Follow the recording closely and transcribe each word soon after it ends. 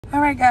All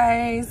right,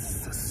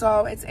 guys,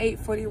 so it's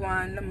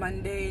 8:41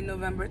 Monday,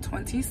 November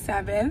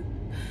 27th,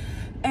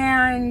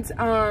 and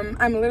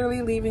I'm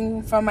literally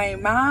leaving for my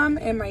mom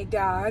and my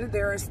dad.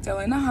 They're still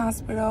in the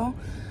hospital.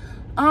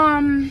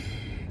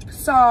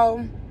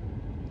 So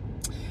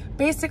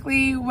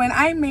basically, when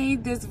I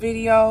made this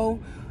video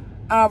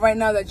right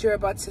now that you're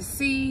about to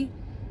see,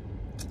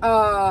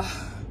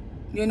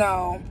 you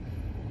know,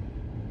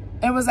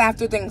 it was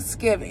after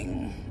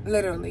Thanksgiving,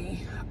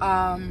 literally.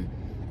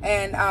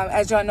 And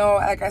as y'all know,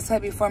 like I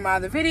said before in my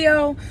other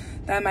video,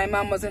 that my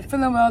mom wasn't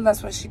feeling well.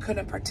 That's why she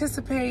couldn't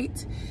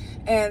participate.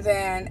 And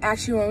then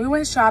actually when we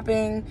went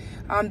shopping,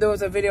 there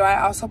was a video I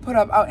also put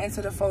up out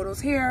into the photos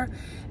here.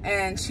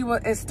 And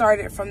it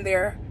started from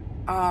there,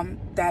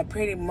 that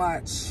pretty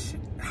much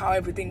how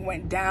everything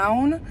went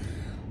down.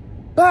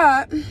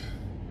 But,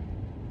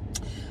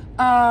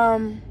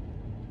 how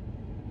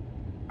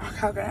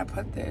can I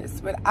put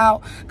this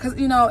without, because,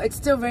 you know, it's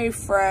still very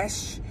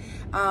fresh.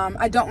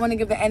 I don't want to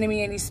give the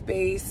enemy any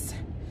space.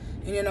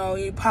 You know,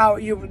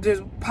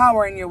 there's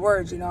power in your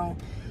words, you know.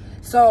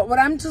 So what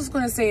I'm just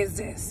going to say is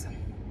this.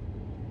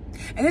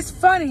 And it's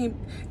funny,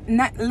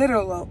 not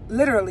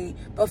literally,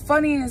 but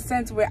funny in a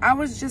sense where I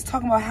was just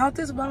talking about health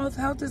is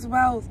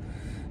wealth,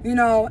 you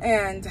know,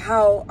 and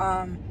how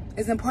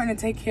it's important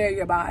to take care of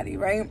your body,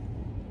 right?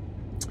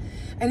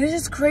 And it's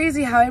just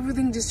crazy how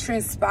everything just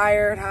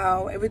transpired,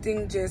 how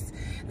everything just,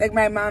 like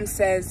my mom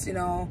says, you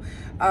know,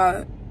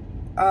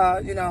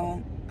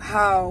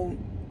 how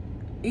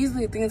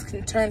easily things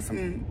can turn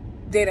from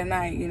day to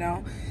night, you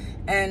know.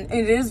 And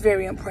it is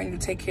very important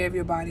to take care of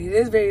your body. It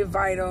is very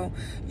vital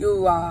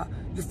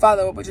you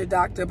follow up with your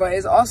doctor, but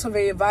it's also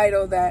very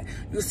vital that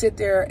you sit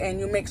there and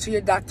you make sure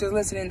your doctor's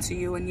listening to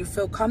you and you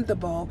feel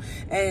comfortable,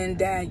 and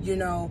that, you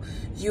know,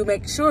 you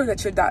make sure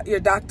that your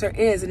doctor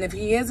is, and if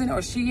he isn't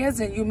or she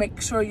isn't, you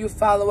make sure you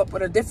follow up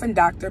with a different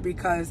doctor,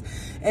 because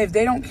if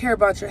they don't care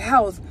about your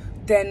health,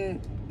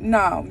 then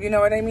no, you know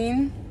what I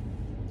mean?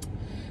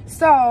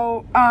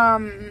 So,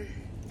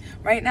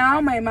 right now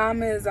my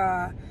mom is,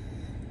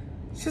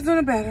 she's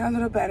doing a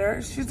little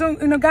better. She's doing,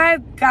 you know,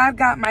 God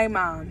got my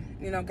mom.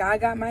 You know, God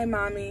got my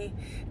mommy,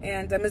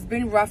 and it's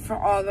been rough for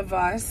all of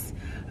us.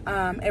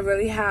 It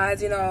really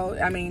has, you know.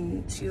 I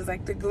mean, she's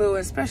like the glue,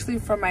 especially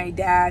for my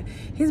dad.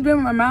 He's been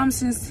with my mom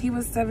since he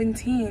was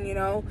 17, you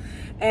know.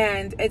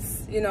 And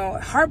it's, you know,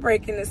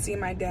 heartbreaking to see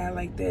my dad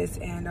like this,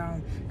 and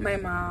my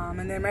mom,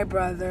 and then my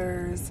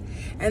brothers,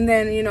 and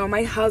then, you know,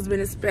 my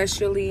husband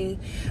especially.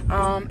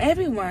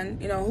 Everyone,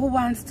 you know, who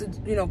wants to,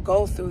 you know,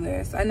 go through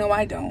this. I know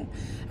I don't.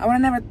 I would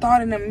have never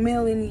thought in a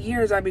million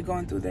years I'd be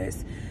going through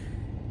this.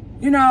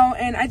 You know,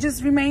 and I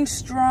just remain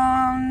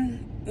strong.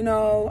 You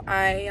know,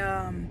 I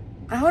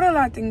hold a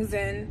lot of things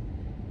in.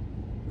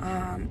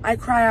 I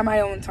cry on my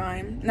own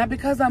time. Not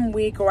because I'm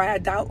weak or I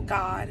doubt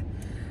God.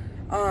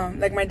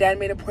 Like my dad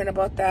made a point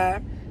about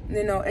that.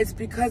 You know, it's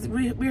because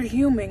we're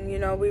human, you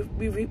know.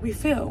 We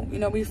feel, you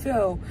know, we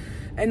feel.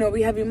 I know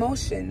we have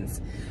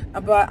emotions.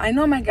 But I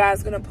know my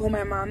God's going to pull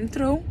my mom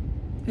through,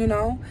 you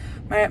know.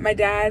 My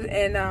dad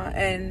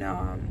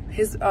and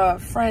his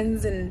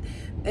friends and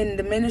in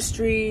the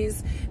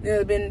ministries,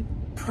 they've been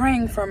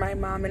praying for my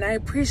mom, and I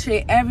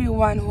appreciate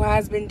everyone who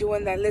has been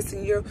doing that.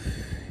 Listen,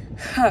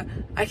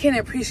 I can't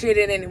appreciate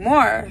it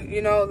anymore, you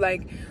know.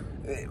 Like,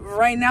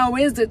 right now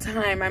is the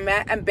time.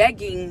 I'm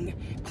begging,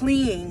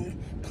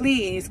 pleading,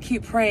 please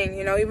keep praying,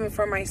 you know, even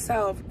for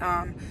myself.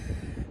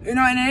 You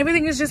know, and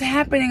everything is just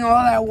happening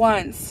all at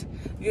once,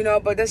 you know.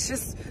 But that's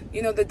just,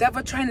 you know, the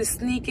devil trying to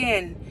sneak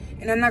in,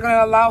 and I'm not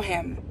gonna allow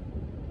him.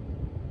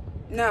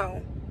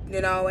 No,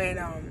 you know. And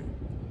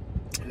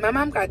my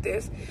mom got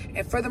this,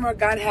 and furthermore,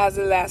 God has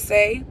the last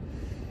say.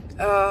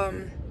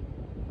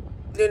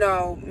 You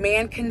know,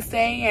 man can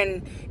say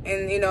and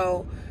you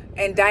know,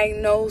 and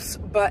diagnose,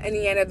 but in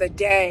the end of the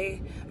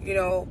day, you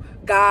know,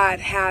 God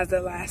has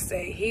the last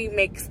say. He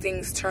makes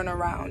things turn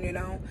around, you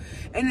know.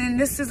 And then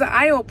this is an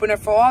eye-opener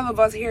for all of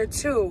us here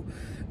too.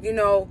 You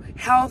know,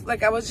 health,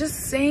 like I was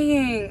just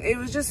saying, it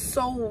was just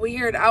so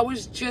weird. I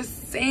was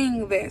just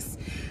saying this.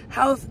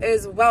 Health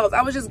is wealth.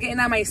 I was just getting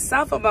at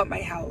myself about my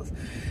health.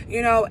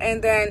 You know,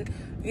 and then,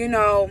 you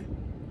know,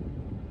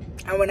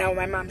 I went out with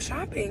my mom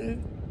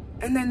shopping,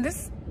 and then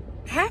this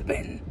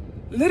happened,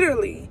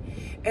 literally,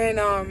 and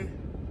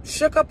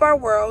shook up our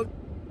world.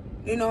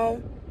 You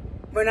know,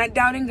 we're not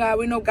doubting God.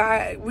 We know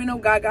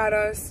God got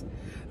us,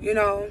 you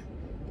know.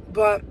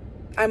 But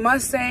I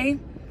must say,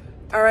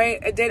 all right,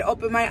 it did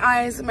open my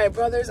eyes, my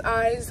brother's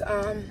eyes,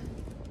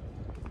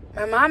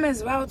 my mom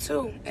as well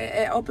too.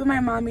 It opened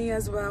my mommy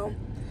as well,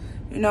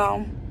 you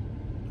know.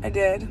 I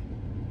did.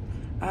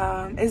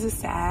 It's a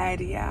sad,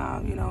 yeah,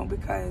 you know,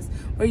 because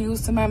we're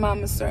used to my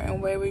mom a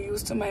certain way. We're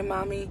used to my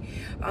mommy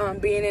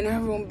being in her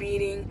room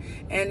beating,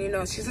 and, you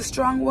know, she's a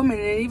strong woman,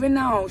 and even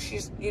now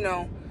she's, you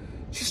know,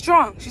 she's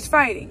strong. She's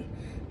fighting,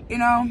 you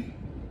know.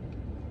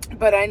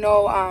 But I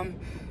know,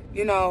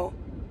 you know,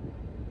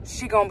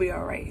 she gonna be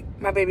all right.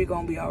 My baby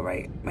gonna be all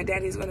right. My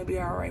daddy's gonna be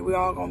all right. We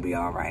all gonna be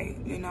all right.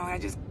 You know, I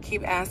just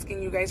keep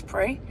asking you guys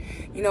pray.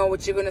 You know,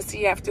 what you're gonna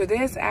see after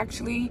this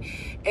actually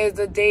is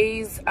the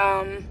days,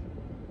 I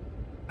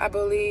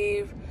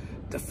believe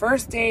the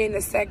first day and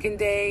the second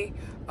day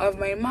of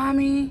my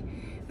mommy.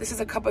 This is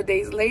a couple of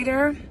days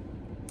later.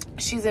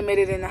 She's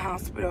admitted in the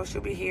hospital.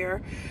 She'll be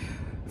here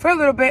for a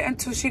little bit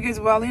until she gets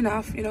well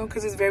enough, you know,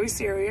 because it's very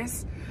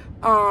serious.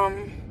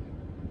 And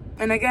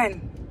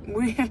again,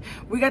 we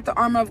got the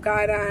armor of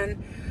God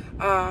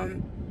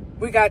on.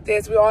 We got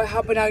this. We're all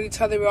helping out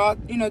each other. We're all,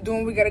 you know, doing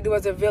what we got to do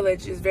as a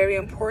village is very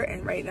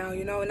important right now,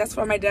 you know. And that's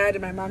why my dad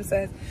and my mom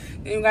says,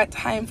 we don't got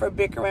time for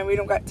bickering. We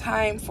don't got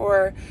time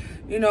for,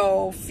 you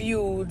know,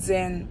 feuds.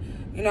 And,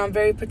 you know, I'm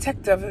very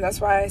protective. And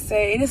that's why I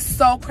say, and it's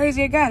so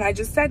crazy again. I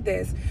just said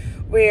this,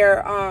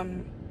 where,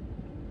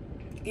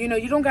 you know,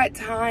 you don't got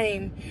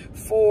time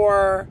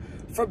for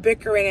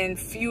bickering and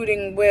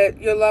feuding with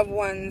your loved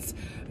ones,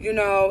 you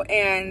know,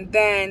 and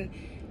then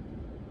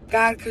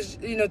God, because,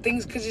 you know,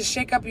 things could just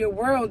shake up your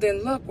world,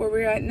 and look where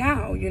we're at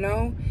now, you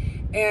know.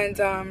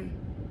 And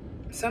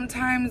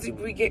sometimes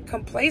we get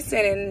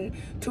complacent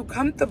and too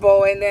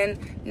comfortable, and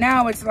then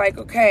now it's like,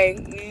 okay,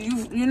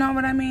 you know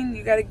what I mean?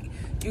 You gotta,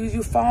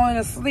 you falling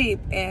asleep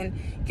and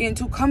getting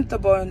too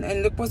comfortable,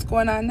 and look what's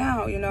going on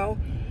now, you know.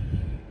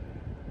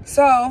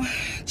 So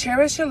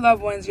cherish your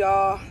loved ones,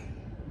 y'all.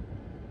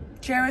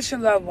 Cherish your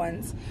loved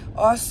ones.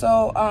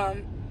 Also,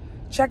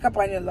 check up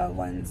on your loved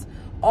ones.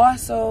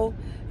 Also,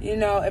 you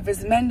know, if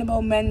it's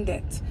mendable, mend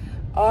it.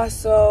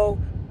 Also,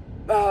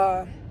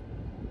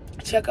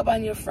 check up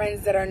on your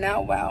friends that are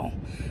not well.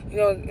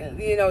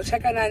 You know,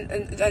 check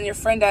on your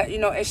friend that, you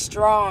know, is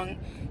strong,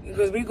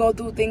 because we go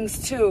through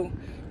things too.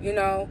 You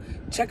know,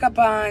 check up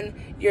on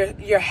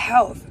your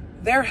health,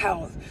 their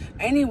health,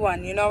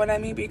 anyone. You know what I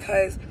mean?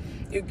 Because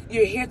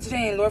you're here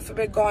today, and Lord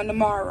forbid, gone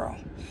tomorrow.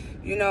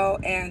 You know,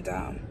 and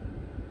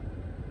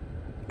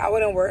I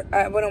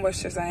wouldn't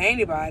wish this on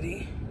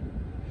anybody.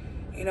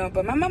 You know,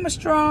 but my mama's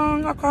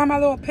strong. I call her my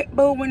little pit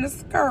bull in the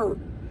skirt.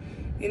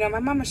 You know, my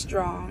mama's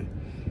strong.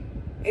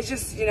 It's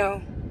just, you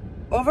know,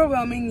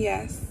 overwhelming,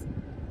 yes.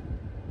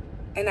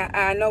 And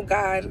I know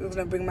God is going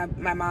to bring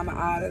my mama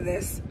out of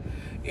this.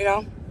 You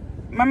know,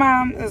 my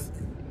mom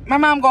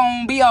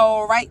going to be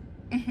all right.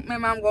 My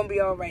mom going to be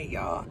all right,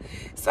 y'all.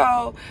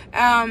 So,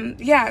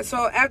 yeah.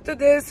 So after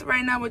this,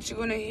 right now, what you're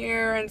going to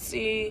hear and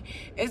see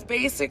is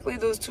basically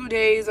those 2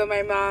 days of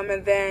my mom.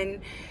 And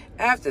then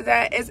after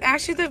that, it's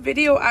actually the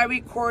video I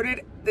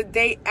recorded the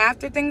day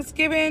after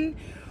Thanksgiving,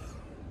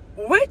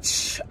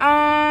 which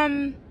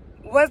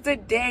was the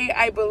day,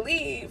 I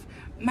believe,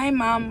 my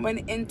mom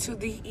went into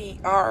the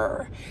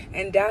ER.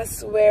 And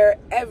that's where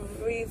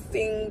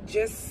everything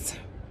just,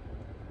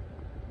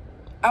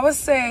 I would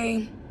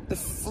say, the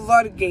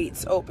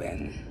floodgates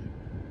open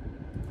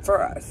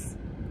for us.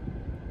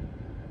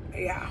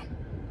 Yeah.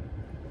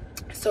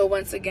 So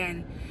once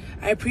again,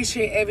 I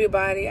appreciate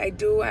everybody. I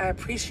do. I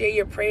appreciate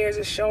your prayers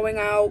are showing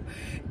out.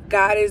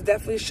 God is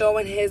definitely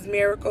showing his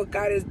miracle.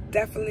 God is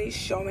definitely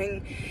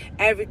showing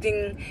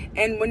everything.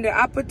 And when the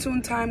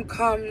opportune time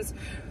comes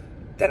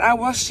that I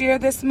will share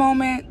this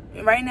moment,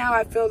 right now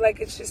I feel like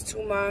it's just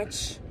too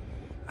much.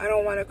 I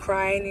don't want to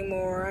cry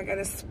anymore. I got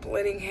a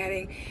splitting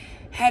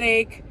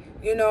headache,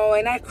 you know,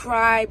 and I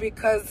cry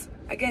because,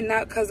 again,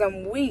 not because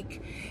I'm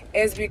weak.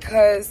 It's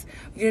because,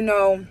 you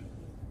know,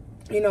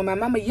 my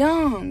mama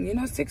young, you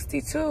know,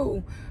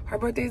 62. Her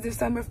birthday is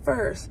December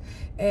 1st.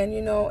 And,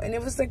 you know, and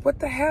it was like, what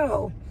the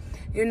hell?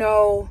 You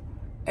know,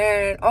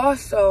 and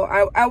also,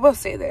 I will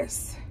say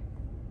this.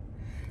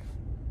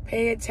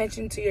 Pay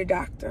attention to your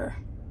doctor.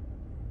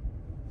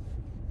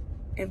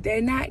 If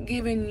they're not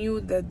giving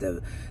you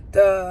the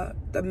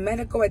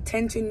medical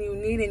attention you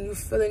need, and you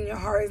feel in your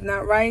heart is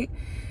not right,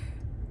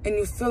 and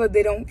you feel that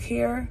they don't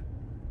care,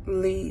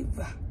 leave.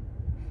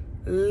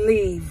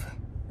 Leave.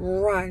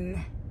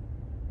 Run.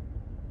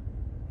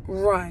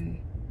 Run.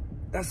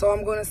 That's all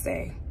I'm going to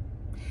say.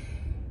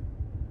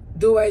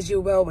 Do as you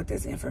will with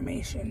this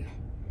information.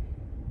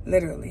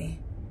 Literally.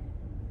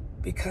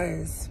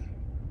 Because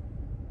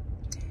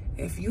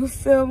if you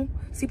feel...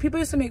 See, people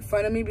used to make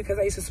fun of me because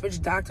I used to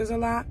switch doctors a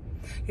lot.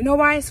 You know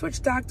why I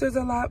switched doctors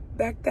a lot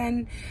back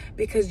then?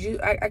 Because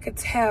I could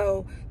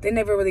tell they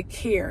never really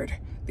cared.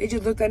 They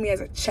just looked at me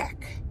as a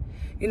check.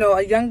 You know,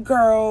 a young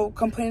girl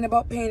complaining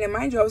about pain. And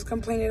mind you, I was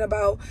complaining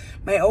about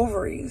my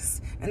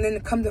ovaries. And then to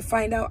come to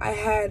find out, I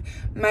had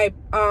my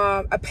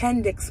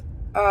appendix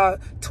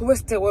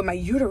twisted with my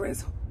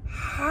uterus.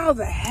 How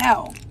the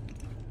hell?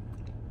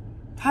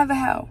 How the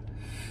hell?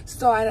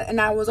 So,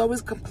 I was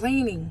always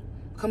complaining.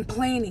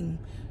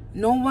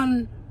 No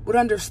one would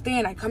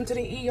understand. I come to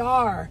the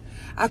ER.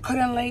 I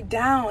couldn't lay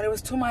down. It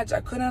was too much. I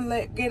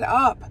couldn't get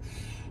up.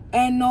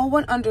 And no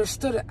one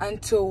understood it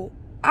until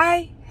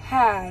I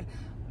had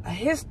a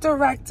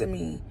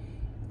hysterectomy,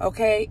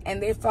 okay?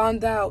 And they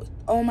found out,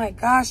 oh my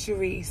gosh,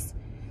 Urice,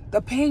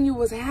 the pain you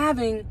was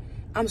having,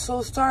 I'm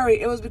so sorry.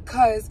 It was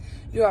because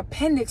your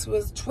appendix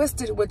was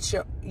twisted with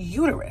your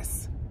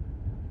uterus.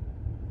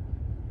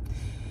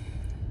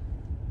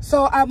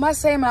 So I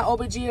must say my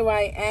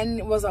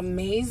OBGYN was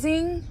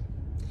amazing,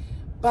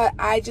 but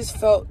I just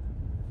felt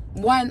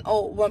one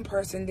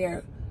person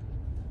there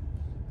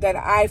that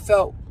I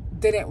felt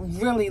didn't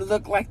really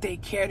look like they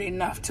cared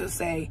enough to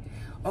say,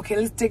 okay,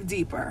 let's dig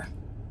deeper.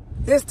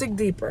 Let's dig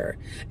deeper.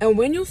 And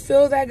when you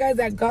feel that, guys,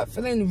 that gut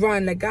feeling,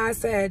 run. Like God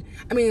said,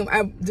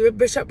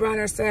 Bishop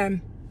Bronner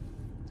said,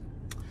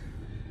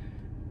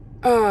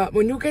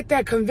 when you get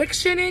that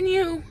conviction in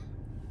you,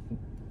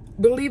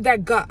 believe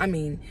that gut,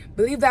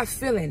 believe that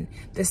feeling.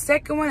 The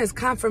second one is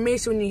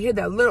confirmation when you hear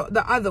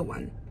the other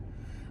one.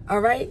 All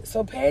right?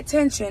 So pay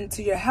attention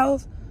to your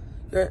health.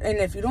 And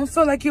if you don't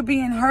feel like you're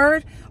being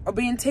heard or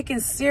being taken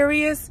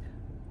serious,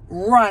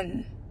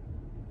 run.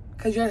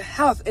 Because your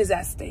health is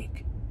at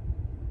stake.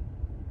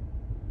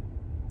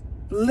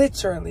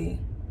 Literally.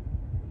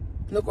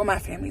 Look what my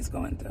family's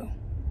going through.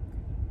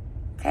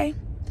 Okay?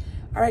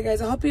 All right,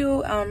 guys. I hope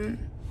you, I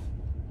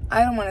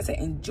don't want to say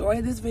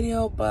enjoy this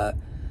video, but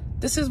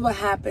this is what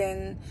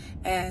happened.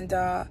 And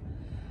I'm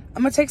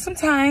going to take some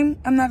time.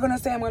 I'm not going to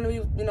say I'm going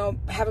to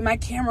be, having my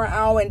camera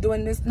out and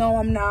doing this. No,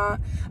 I'm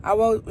not. I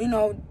will,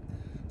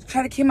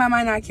 try to keep my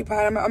mind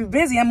occupied. I'm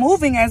busy. I'm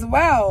moving as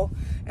well.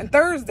 And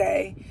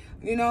Thursday,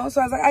 so I was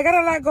like, I got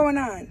a lot going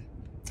on.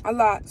 A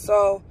lot.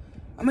 So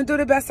I'm going to do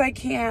the best I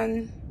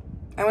can.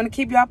 I want to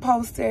keep y'all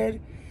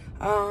posted.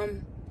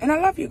 And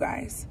I love you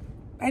guys.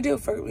 I do,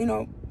 for,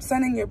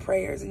 sending your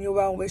prayers and your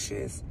well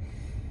wishes.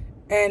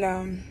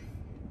 And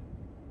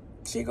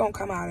she going to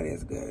come out of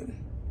this good.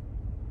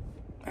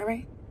 All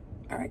right?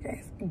 All right,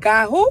 guys.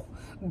 God who?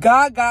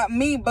 God got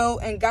me, boo,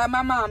 and got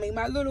my mommy,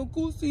 my little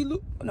goosey,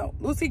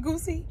 Lucy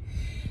Goosey.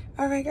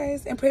 All right,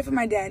 guys. And pray for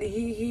my daddy.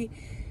 He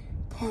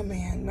poor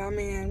man, my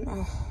man.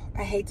 Oh,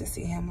 I hate to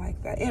see him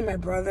like that. And my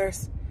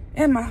brothers.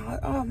 And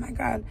oh my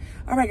God.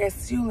 All right, guys.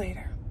 See you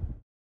later.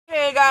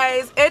 Hey,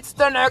 guys. It's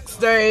the next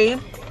day.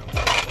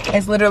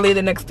 It's literally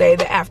the next day,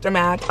 the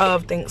aftermath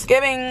of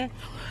Thanksgiving.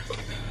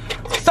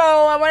 So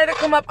I wanted to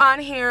come up on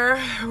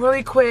here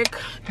really quick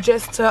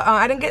just to,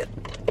 I didn't get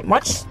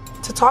much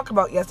to talk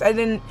about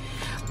yesterday.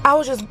 I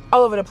was just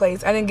all over the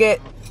place. I didn't get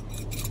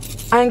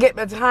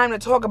the time to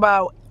talk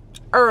about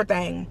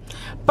everything.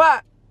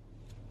 But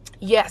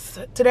yes,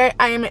 today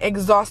I am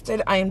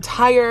exhausted. I am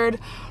tired.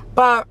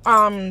 But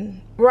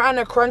we're on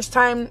a crunch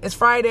time. It's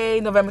Friday,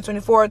 November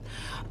 24th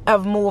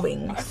of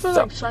moving. I feel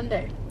like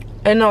Sunday.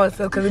 I know it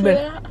feels because we've been.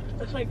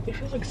 It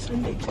feels like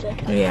Sunday today.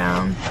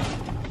 Yeah.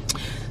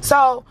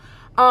 So,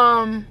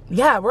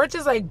 yeah, we're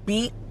just like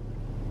beat.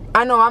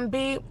 I know I'm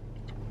beat.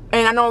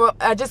 And I know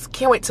I just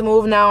can't wait to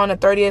move now on the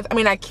 30th.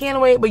 I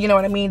can't wait, but you know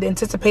what I mean? The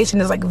anticipation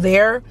is like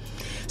there.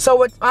 So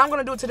what I'm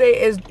going to do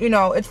today is, I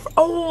have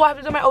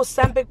to do my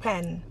Ozempic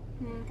pen.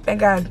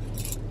 Thank God.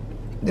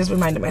 Just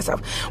reminded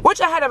myself.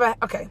 Which I had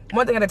okay,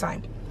 one thing at a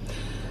time.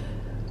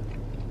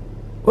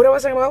 What I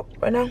was talking about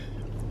right now?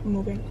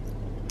 Moving.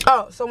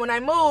 Oh, so when I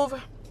move,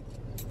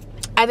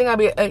 I think I'll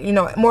be,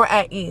 more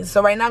at ease.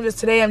 So right now,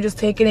 today I'm just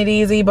taking it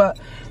easy, but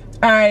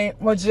I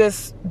was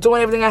just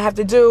doing everything I have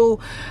to do.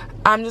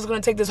 I'm just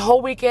going to take this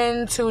whole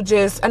weekend to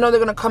I know they're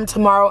going to come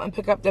tomorrow and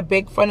pick up the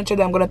big furniture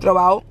that I'm going to throw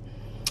out.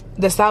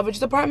 The salvage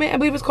department, I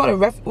believe it's called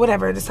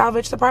the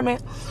salvage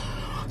department.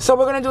 So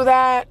we're going to do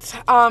that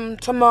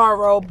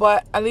tomorrow,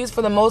 but at least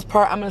for the most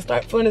part, I'm going to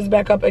start filling this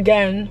back up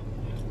again.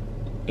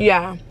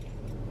 Yeah.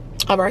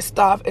 Of our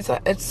stuff. It's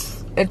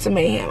a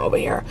mayhem over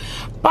here.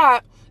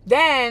 But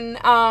then,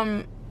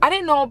 I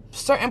didn't know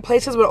certain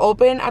places would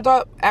open. I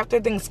thought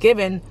after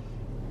Thanksgiving,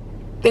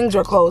 things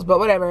were closed, but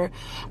whatever.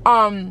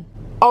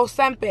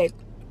 Ozempic,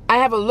 I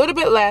have a little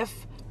bit left,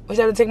 which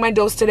I have to take my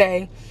dose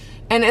today,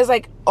 and it's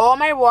like all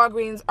my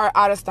Walgreens are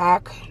out of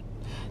stock,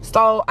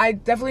 so I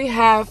definitely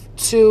have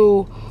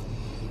to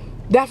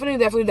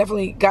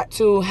definitely got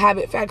to have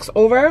it faxed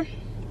over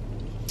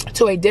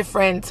to a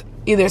different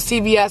either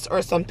CVS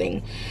or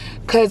something,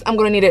 because I'm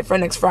gonna need it for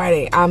next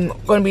Friday. I'm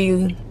gonna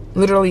be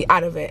literally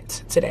out of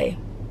it today.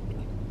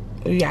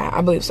 Yeah,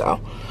 I believe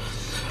so.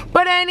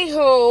 But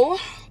anywho,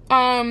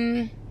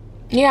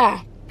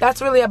 yeah, that's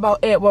really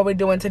about it, what we're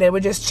doing today. We're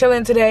just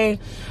chilling today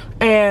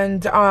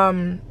and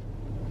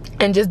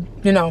just,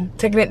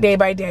 taking it day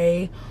by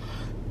day.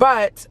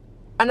 But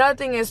another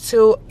thing is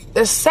too,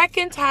 the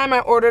second time I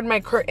ordered my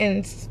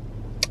curtains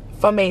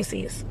from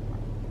Macy's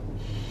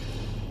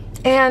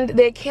and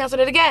they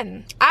canceled it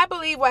again. I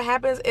believe what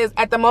happens is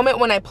at the moment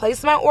when I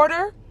place my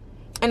order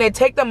and they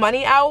take the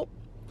money out,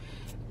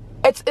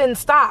 it's in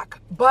stock.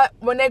 But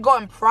when they go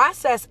and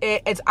process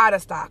it, it's out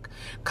of stock.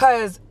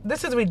 Because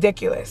this is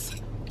ridiculous.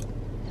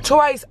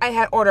 Twice I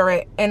had ordered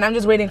it and I'm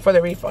just waiting for the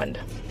refund.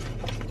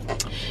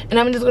 And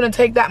I'm just going to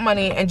take that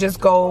money and just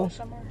go.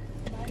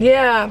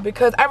 Yeah,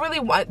 because I really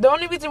want, the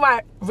only reason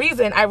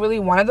I really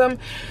wanted them,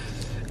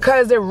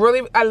 because they're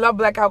really, I love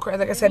blackout curtains,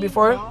 like I said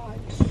before.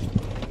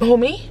 Who,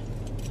 me?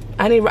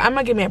 I'm going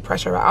to give me a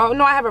pressure rod. Oh,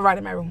 no, I have a rod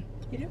in my room.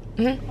 You do?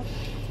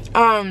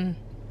 Mm-hmm.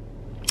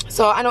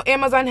 So I know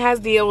Amazon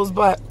has deals,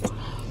 but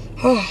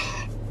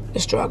the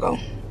struggle.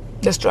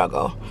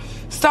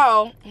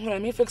 So let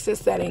me fix the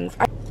settings.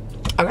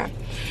 Okay,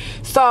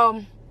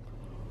 so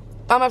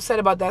I'm upset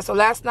about that. So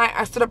last night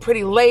I stood up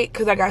pretty late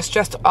because I got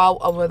stressed out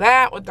over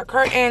that with the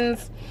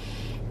curtains.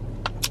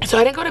 So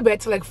I didn't go to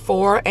bed till like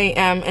 4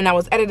 a.m. and I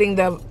was editing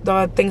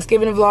the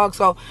Thanksgiving vlog.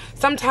 So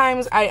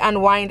sometimes I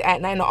unwind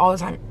at night. No, all the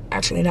time.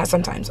 Actually, not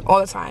sometimes. All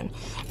the time.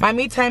 My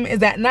me time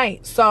is at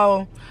night.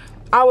 So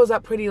I was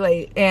up pretty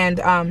late. And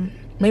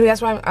maybe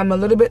that's why I'm a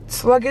little bit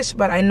sluggish.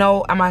 But I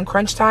know I'm on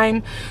crunch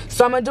time.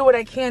 So I'm going to do what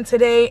I can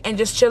today and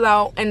just chill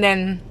out. And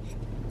then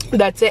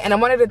that's it. And I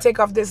wanted to take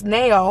off this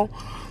nail.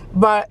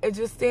 But it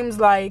just seems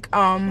like...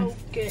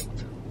 Soak it.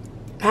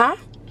 Huh?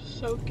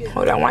 Soak it.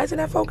 Hold on. Why isn't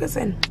that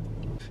focusing?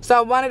 So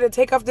I wanted to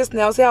take off this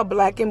nail. See how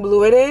black and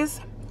blue it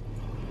is?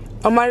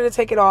 I wanted to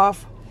take it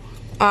off.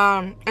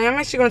 And I'm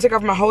actually going to take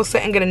off my whole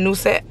set and get a new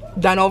set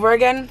done over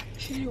again.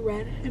 Should do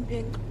red and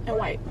pink and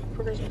white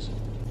for Christmas.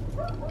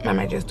 I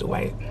might just do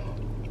white.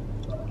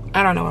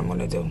 I don't know what I'm going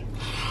to do.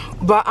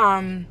 But,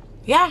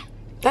 yeah,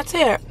 that's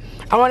it.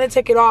 I want to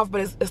take it off, but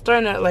it's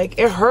starting to, like,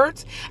 it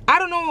hurts. I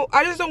don't know.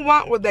 I just don't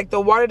want, with like,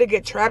 the water to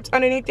get trapped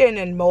underneath there and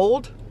then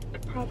mold.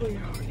 It probably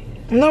already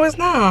is. No, it's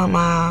not,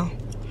 Ma.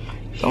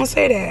 Don't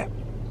say that.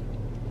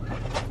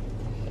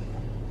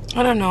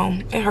 I don't know.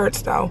 It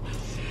hurts though.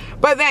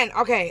 But then,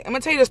 okay, I'm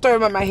gonna tell you the story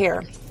about my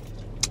hair.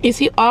 You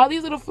see all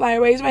these little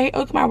flyaways right here?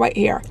 Look at my white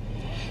hair.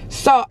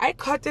 So I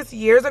cut this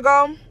years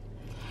ago,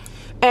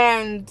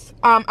 and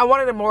I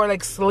wanted a more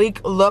like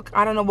sleek look.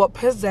 I don't know what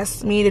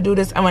possessed me to do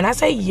this. And when I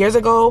say years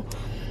ago,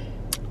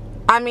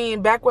 I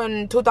mean back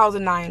when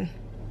 2009,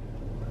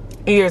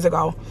 years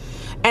ago.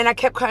 And I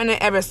kept cutting it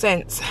ever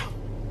since.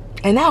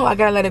 And now I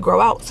gotta let it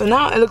grow out. So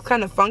now it looks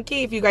kind of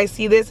funky. If you guys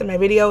see this in my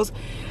videos,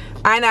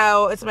 I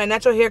know it's my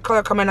natural hair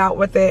color coming out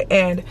with it,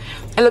 and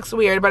it looks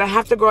weird, but I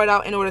have to grow it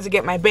out in order to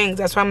get my bangs.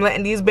 That's why I'm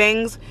letting these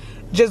bangs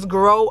just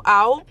grow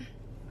out.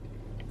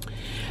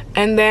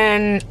 And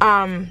then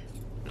I'm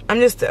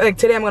just like,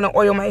 today I'm gonna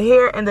oil my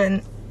hair, and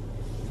then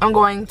I'm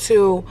going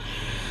to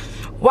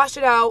wash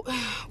it out,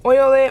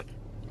 oil it,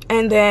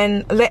 and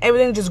then let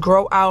everything just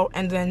grow out,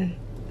 and then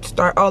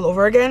start all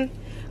over again,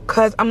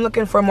 because I'm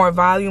looking for more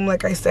volume,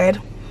 like I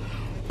said.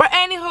 But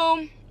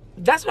anywho,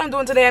 that's what I'm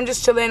doing today. I'm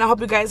just chilling. I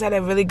hope you guys had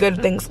a really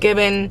good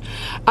Thanksgiving.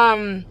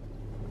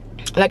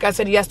 Like I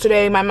said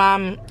yesterday, my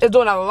mom is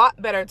doing a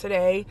lot better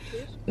today.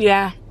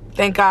 Yeah,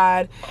 thank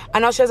God. I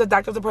know she has a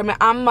doctor's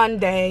appointment on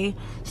Monday.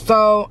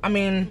 So, I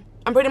mean,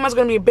 I'm pretty much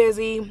going to be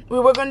busy. We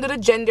were going to do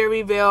the gender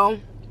reveal.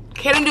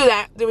 Couldn't do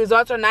that. The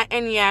results are not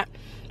in yet,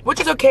 which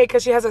is okay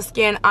because she has a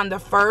scan on the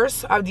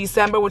 1st of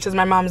December, which is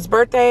my mom's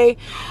birthday.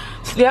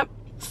 Yep.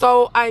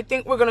 So I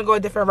think we're gonna go a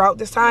different route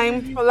this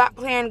time. A lot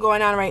planned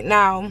going on right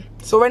now.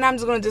 So right now I'm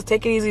just gonna just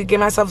take it easy, give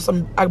myself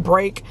a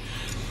break.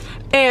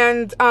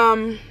 And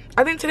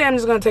I think today I'm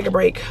just gonna take a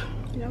break.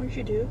 You know what you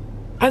should do?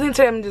 I think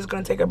today I'm just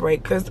gonna take a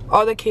break because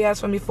all the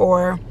chaos from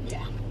before.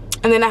 Yeah.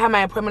 And then I have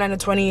my appointment on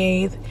the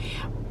 28th.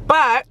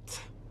 But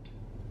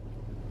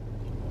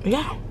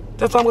yeah,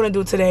 that's what I'm gonna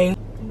do today.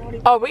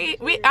 Oh,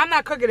 I'm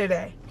not cooking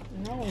today.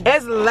 No.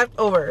 It's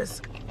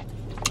leftovers.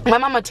 My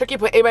mama turkey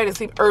put everybody to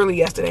sleep early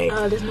yesterday.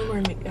 There's no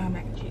more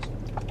mac and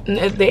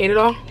cheese. They ate it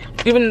all?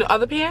 Even the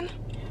other pan?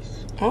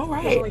 Yes. All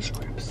right. There's only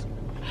scraps.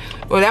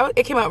 Well,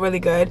 it came out really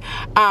good.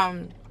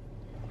 And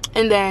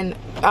then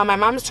my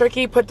mom's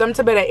turkey, put them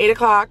to bed at 8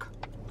 o'clock.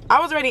 I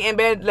was already in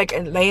bed, like,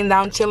 laying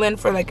down, chilling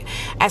for, like,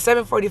 at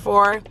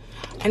 7:44.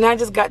 And I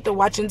just got to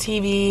watching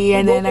TV,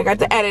 and then I got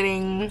to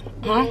editing.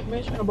 Huh?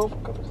 Make sure both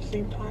cook at the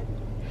same time.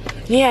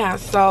 Yeah,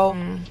 so,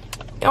 you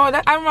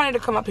know, I wanted to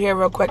come up here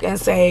real quick and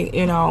say,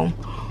 you know,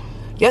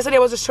 yesterday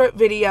was a short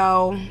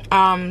video.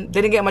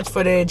 Didn't get much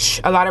footage.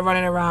 A lot of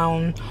running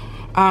around.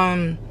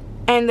 And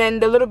then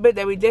the little bit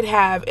that we did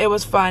have, it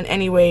was fun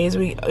anyways.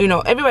 You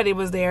know, everybody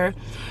was there.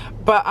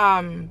 But,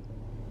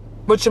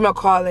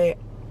 whatchamacallit,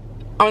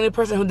 only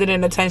person who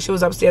didn't attend, she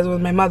was upstairs with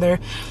my mother.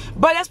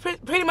 But that's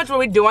pretty much what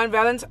we do on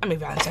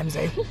Valentine's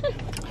Day.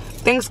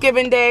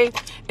 Thanksgiving Day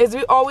is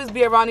we always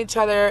be around each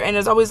other, and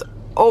there's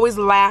always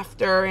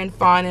laughter and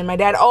fun, and my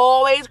dad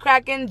always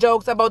cracking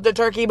jokes about the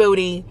turkey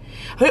booty.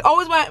 He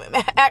always want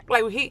to act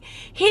like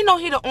he know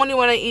he the only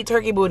one to eat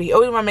turkey booty.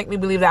 Always want to make me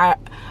believe that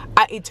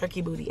I eat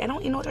turkey booty. I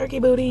don't eat no turkey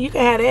booty. You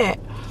can have it.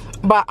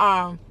 But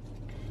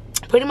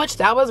pretty much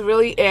that was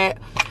really it.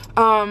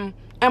 And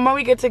when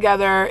we get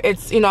together,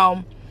 it's, you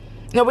know,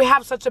 we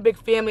have such a big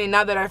family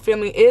now that our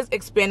family is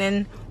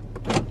expanding.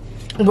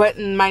 But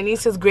my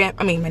niece's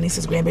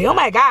grandbaby, oh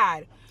my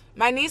God,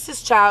 my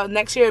niece's child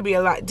next year will be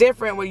a lot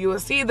different, where you will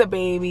see the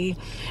baby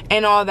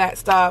and all that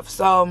stuff.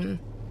 So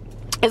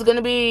it's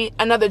gonna be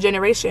another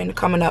generation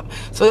coming up.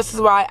 So this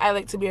is why I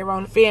like to be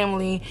around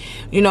family,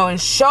 you know, and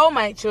show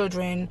my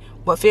children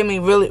what family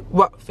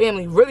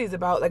really is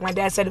about. Like my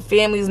dad said,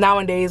 families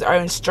nowadays are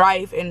in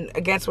strife and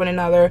against one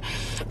another.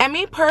 And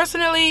me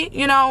personally,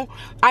 you know,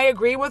 I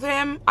agree with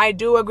him. I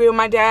do agree with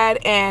my dad.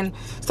 And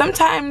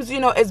sometimes, you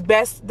know, it's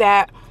best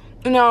that,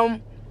 you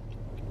know,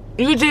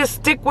 you just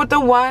stick with the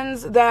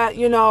ones that,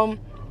 you know,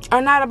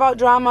 are not about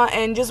drama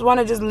and just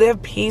want to just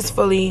live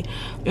peacefully,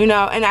 you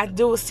know. And I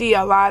do see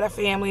a lot of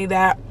family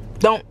that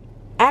don't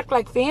act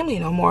like family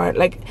no more.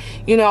 Like,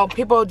 you know,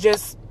 people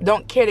just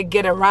don't care to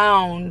get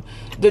around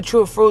the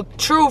true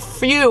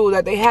few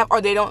that they have,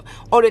 or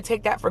they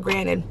take that for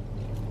granted.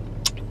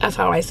 That's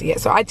how I see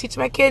it. So I teach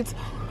my kids,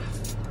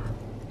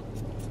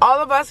 all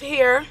of us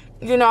here,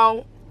 you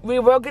know, we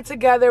will get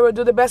together. We'll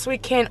do the best we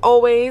can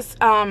always.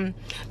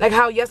 Like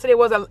how yesterday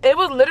was, it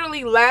was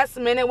literally last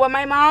minute with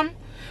my mom,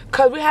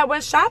 because we had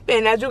went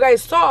shopping, as you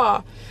guys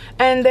saw.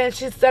 And then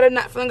she started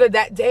not feeling good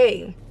that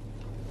day.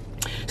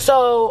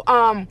 So,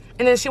 and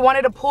then she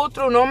wanted to pull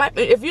through.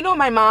 If you know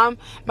my mom's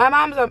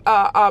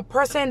a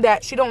person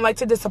that she don't like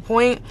to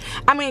disappoint.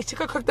 I mean, she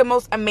could cook the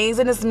most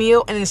amazingest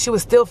meal, and then she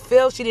would still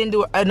feel she didn't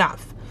do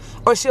enough.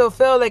 Or she'll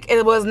feel like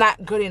it was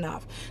not good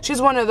enough.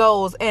 She's one of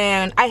those,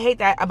 and I hate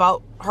that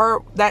about her,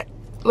 that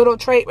little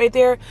trait right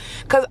there.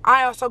 Because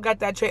I also got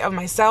that trait of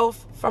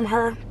myself from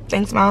her.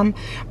 Thanks, Mom.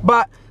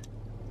 But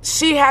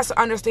she has to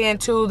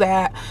understand, too,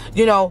 that,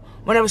 you know,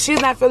 whenever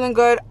she's not feeling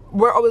good,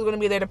 we're always going to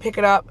be there to pick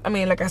it up. I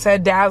mean, like I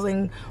said,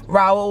 Dazzling,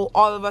 Raul,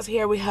 all of us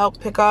here, we help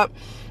pick up.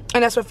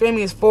 And that's what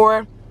family is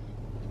for.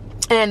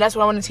 And that's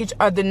what I want to teach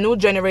the new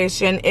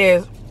generation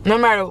is, no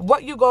matter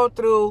what you go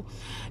through,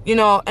 you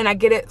know, and I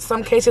get it,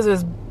 some cases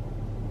is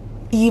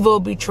evil,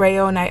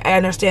 betrayal, and I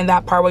understand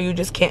that part where you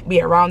just can't be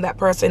around that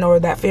person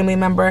or that family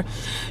member.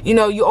 You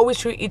know, you always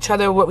treat each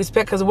other with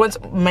respect, because once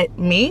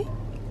me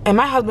and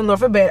my husband, Lord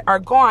forbid, are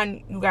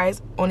gone, you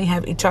guys only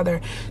have each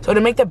other. So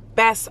to make the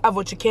best of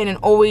what you can, and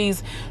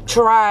always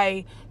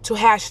try to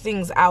hash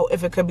things out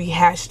if it could be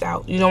hashed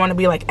out. You don't want to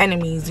be like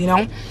enemies, you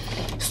know.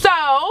 So,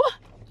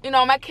 you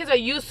know, my kids are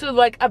used to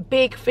like a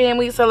big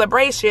family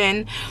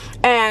celebration,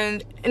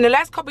 and in the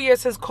last couple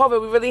years since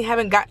COVID, we really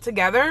haven't got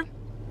together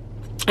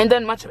and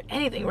done much of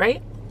anything,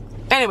 right?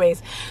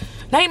 Anyways,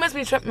 now you must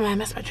be tripping. I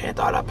messed my train of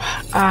thought up.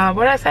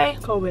 What did I say?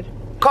 COVID.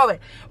 Well,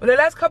 the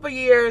last couple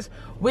years,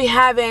 we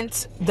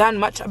haven't done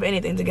much of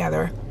anything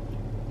together.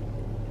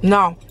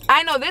 No.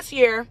 I know this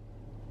year,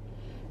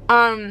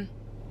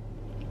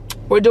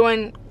 we're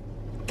doing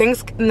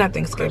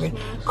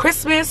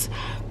Christmas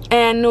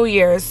and New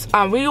Year's.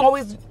 We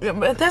always,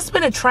 that's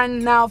been a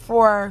trend now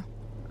for,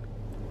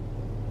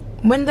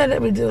 when did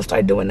we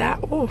start doing that?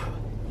 Ooh.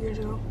 Years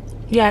ago.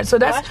 Yeah, so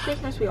that's... Last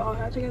Christmas we all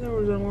had together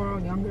was when we were all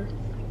younger.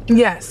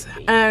 Yes,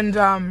 and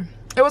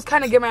it was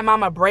kind of give my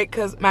mom a break,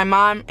 because my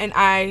mom and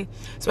I,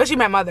 especially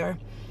my mother,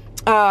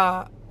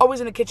 always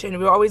in the kitchen.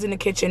 We're always in the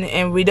kitchen,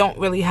 and we don't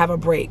really have a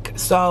break.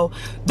 So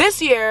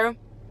this year,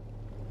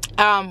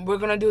 we're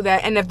gonna do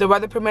that, and if the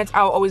weather permits,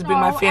 I'll always bring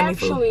my family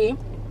food. Actually,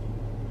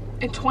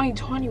 in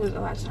 2020 was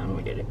the last time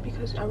we did it,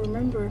 because I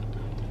remember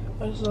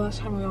it was the last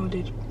time we all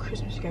did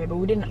Christmas together, but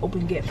we didn't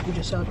open gifts. We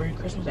just celebrated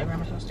Christmas at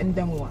Grandma's house, and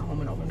then we went home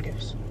and opened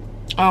gifts.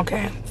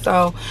 Okay,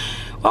 so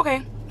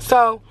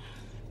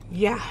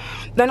yeah.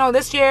 Then no,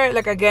 this year,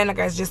 like I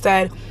just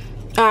said,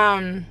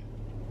 I'm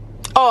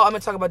gonna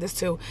talk about this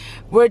too.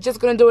 We're just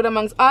gonna do it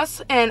amongst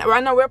us, and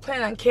right now we're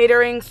planning on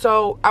catering,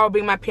 so I'll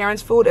bring my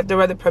parents food if the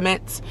weather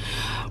permits.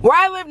 Where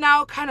I live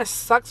now kind of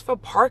sucks for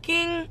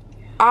parking.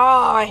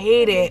 Oh, I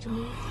hate it.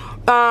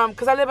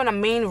 Because I live on a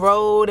main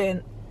road,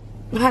 and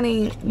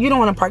honey, you don't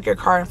want to park your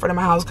car in front of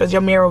my house, because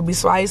your mirror will be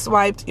side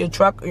swiped, your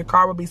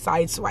car will be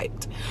side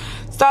swiped.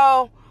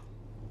 So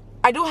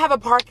I do have a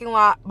parking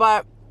lot,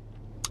 but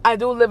I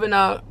do live in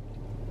a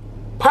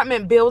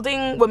apartment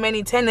building with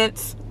many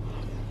tenants,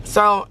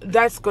 so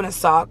that's gonna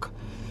suck.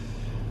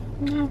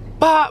 Yeah.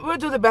 But we'll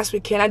do the best we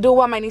can. I do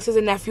want my nieces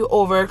and nephew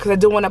over, because I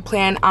do want to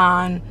plan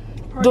on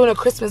doing a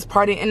Christmas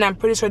party, and I'm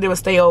pretty sure they will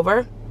stay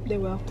over. They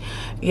will.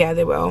 Yeah,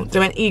 they will.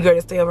 They're eager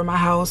to stay over my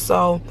house,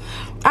 so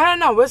I don't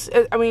know.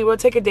 We'll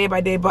take it day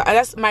by day, but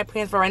that's my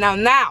plans for right now.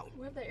 Now,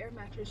 we have the air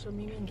mattress, so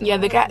maybe. Yeah,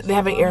 they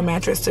have an air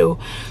mattress too,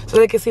 so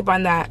they can sleep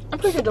on that. I'm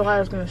pretty sure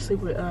Delilah's gonna sleep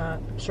with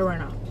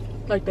Serena.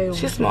 Like they.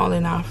 She's small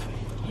enough.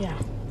 Yeah.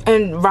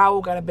 And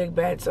Raul got a big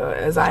bed, so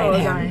as I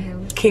and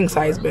him, king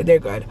size bed, they're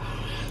good.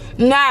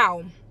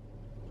 Now,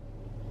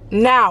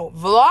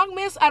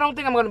 Vlogmas, I don't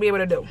think I'm gonna be able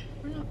to do.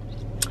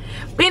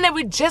 Being that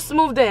we just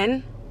moved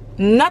in,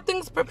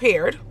 nothing's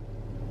prepared.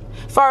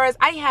 Far as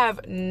I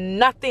have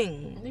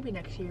nothing. Maybe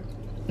next year.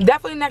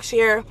 Definitely next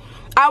year.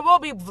 I will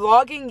be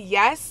vlogging,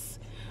 yes,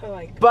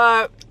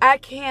 but I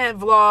can't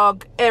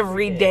vlog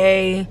every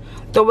day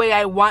the way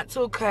I want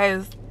to,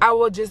 because I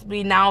will just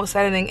be now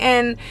settling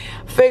in,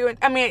 figuring.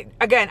 I mean,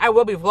 again, I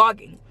will be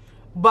vlogging,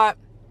 but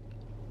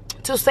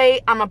to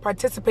say I'm gonna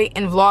participate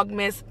in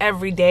Vlogmas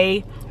every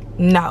day,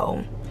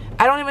 no.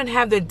 I don't even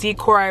have the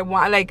decor I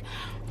want. Like,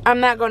 I'm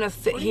not gonna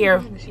sit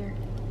here.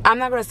 I'm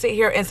not gonna sit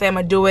here and say I'm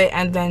gonna do it,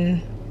 and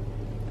then,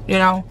 you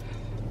know,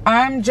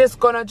 I'm just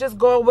gonna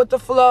go with the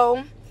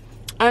flow,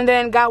 and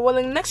then God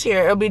willing, next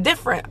year it'll be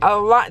different, a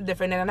lot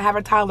different, and I have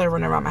a toddler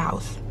running around my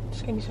house.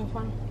 It's gonna be so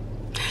fun.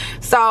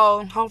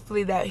 So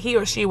hopefully that he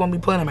or she won't be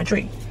pulling on my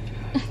tree.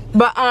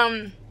 But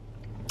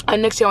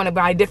next year I want to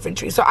buy a different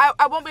tree, so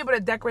I won't be able to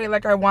decorate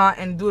like I want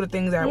and do the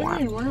things that I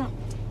want. Why not?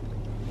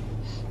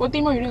 What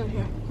theme are you doing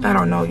here? I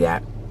don't know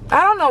yet.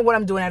 I don't know what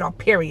I'm doing at all,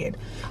 period.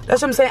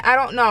 That's what I'm saying. I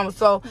don't know.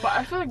 So, but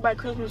I feel like by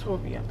Christmas we'll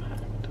be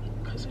unpacked.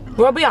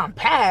 We'll be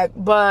unpacked,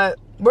 but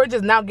we're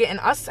just now getting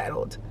us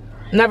settled.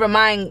 Never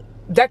mind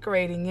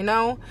decorating, you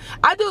know.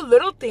 I do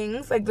little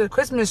things like the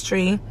Christmas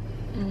tree,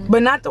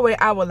 but not the way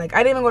I would like.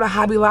 I didn't even go to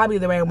Hobby Lobby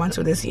the way I want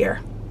to this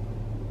year.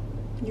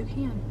 You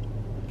can.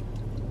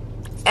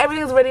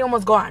 Everything's already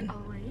almost gone.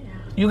 Oh yeah.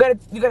 You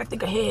gotta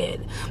think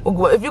ahead.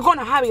 Well, if you're going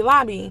to Hobby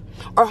Lobby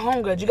or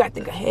Home Goods, you gotta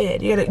think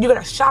ahead. You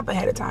gotta shop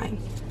ahead of time.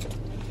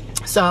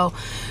 So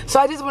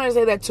I just want to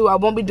say that too. I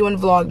won't be doing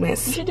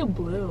Vlogmas. You should do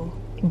blue.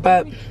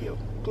 But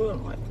blue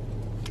and white.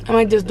 I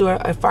might just do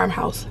a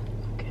farmhouse.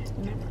 Okay,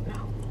 never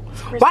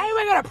know. Why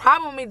you got a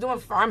problem with me doing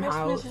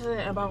farmhouse? Christmas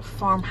isn't about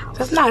farmhouse.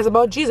 That's not. It's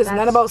about Jesus. It's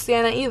not about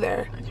Santa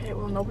either. Okay,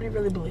 well, nobody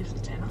really believes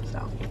in Santa,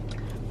 so.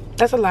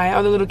 That's a lie.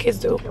 All the little kids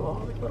do. Okay, well,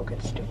 all the little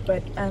kids do.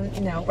 But,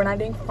 no, we're not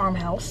doing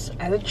farmhouse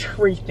as a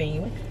tree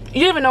theme.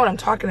 You don't even know what I'm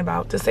talking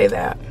about to say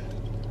that.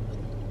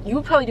 You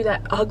would probably do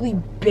that ugly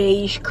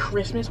beige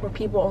Christmas where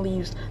people only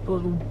use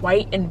those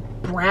white and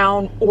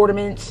brown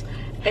ornaments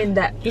and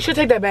that. You should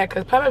take that back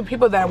because probably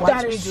people that watch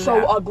That me is do so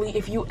that. ugly.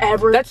 If you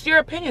ever. That's your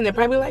opinion. They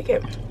probably like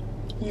it.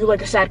 You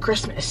like a sad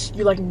Christmas.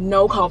 You like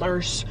no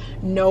colors,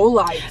 no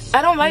lights.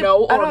 I don't like.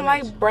 No I don't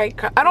ornaments. like bright.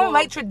 I don't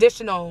like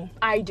traditional.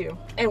 I do.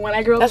 And when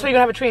I grow up. That's why you're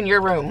gonna have a tree in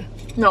your room.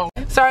 No.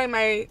 Sorry,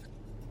 my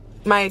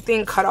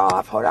thing cut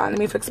off. Hold on, let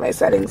me fix my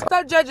settings.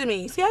 Stop judging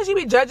me. See how she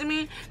be judging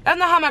me? That's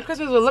not how my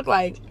Christmas would look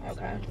like.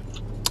 Okay.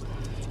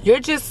 You're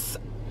just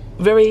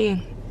very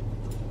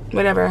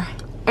whatever.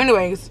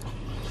 Anyways,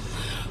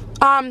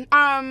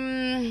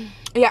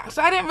 yeah.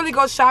 So I didn't really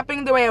go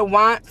shopping the way I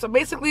want. So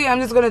basically, I'm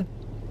just gonna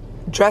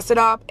dress it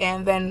up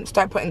and then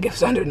start putting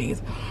gifts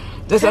underneath.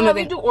 That's How another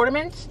they thing. do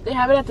ornaments? They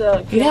have it at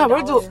the. Yeah,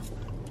 we're doing.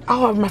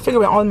 Oh, my finger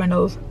went all in my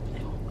nose.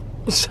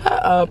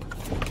 Shut up.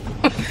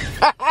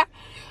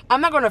 I'm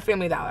not going to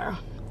Family Dollar.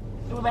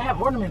 Well, they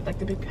have ornaments like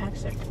the big pack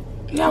stick.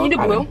 Yeah, Can you do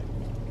probably. blue?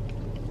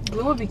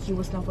 Blue would be cute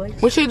with snowflakes.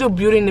 We should do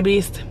Beauty and the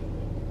Beast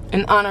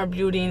in honor of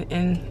Beauty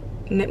and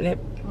Nip Nip.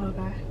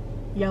 Okay.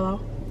 Yellow.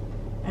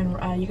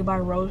 And you can buy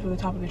a rose for the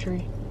top of the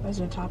tree. That's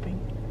a topping.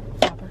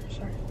 Topper,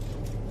 sorry.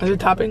 Is it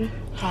topping?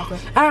 Topper.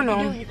 I don't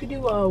know. You could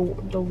do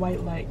the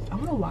white light. I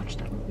want to watch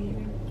that movie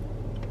again.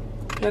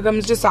 Here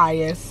comes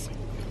Josias.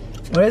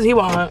 What does he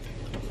want?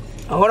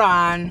 Hold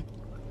on.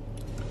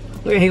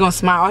 Look, he gonna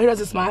smile. All he does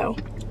is smile.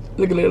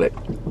 Look.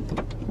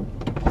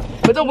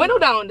 Put the window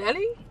down,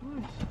 Daddy.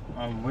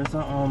 Where's the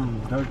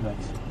dirt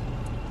bags?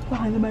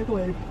 Behind the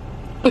microwave.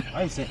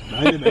 I said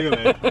behind the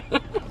microwave.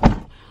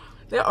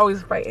 They're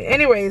always fighting.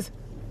 Anyways,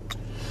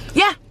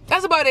 yeah,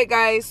 that's about it,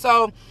 guys.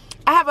 So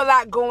I have a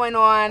lot going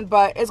on,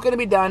 but it's gonna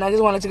be done. I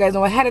just wanted you guys to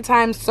know ahead of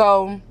time.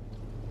 So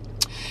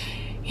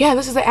yeah,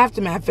 this is the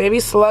aftermath, baby.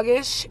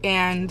 Sluggish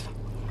and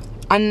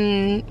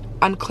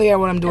unclear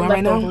what I'm doing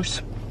right now.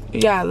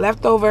 Yeah,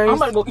 leftovers. I'm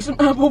gonna go eat some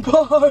apple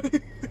pie.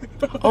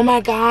 Oh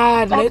my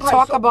God, That let's pie's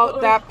talk so about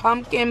good. that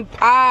pumpkin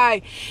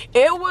pie.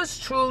 It was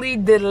truly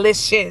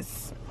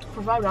delicious.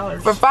 For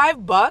 $5. For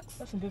 $5,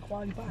 That's some good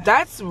quality pie.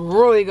 that's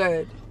really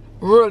good.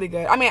 Really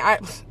good. I mean,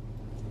 it's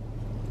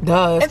And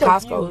they're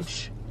Costco's.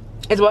 huge.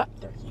 It's what?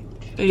 They're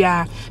huge.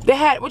 Yeah. They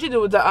had, what you do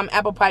with the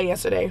apple pie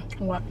yesterday?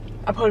 What?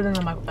 I put it in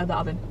the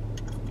oven.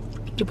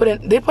 They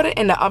put it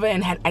in the oven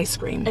and had ice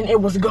cream. And it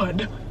was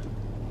good.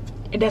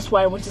 And that's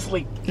why I went to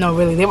sleep. No,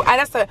 really.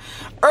 That's the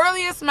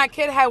earliest my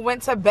kid had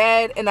went to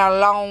bed in a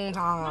long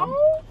time.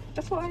 No,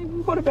 that's why I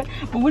go to bed.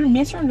 But when me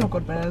and Sharon don't go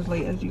to bed as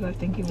late as you guys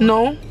think you will.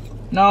 No?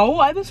 No,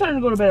 I've been starting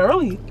to go to bed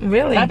early.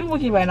 Really? I've been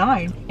waking by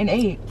 9 and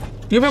 8.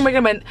 You've been waking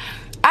up at...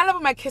 I love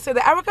when my kids say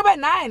that. I wake up at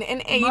 9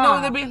 and 8. You know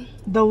what they be...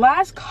 The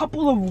last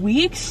couple of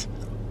weeks,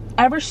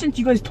 ever since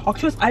you guys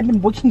talked to us, I've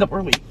been waking up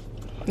early.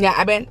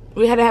 Yeah,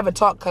 we had to have a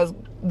talk because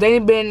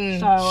they've been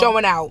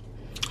showing out.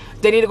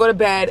 They need to go to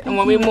bed, and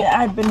when we move...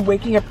 I've been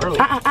waking up early.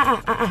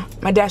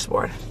 My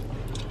dashboard.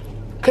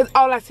 Because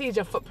all I see is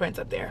your footprints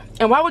up there.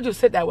 And why would you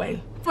sit that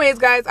way? Anyways,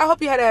 guys, I hope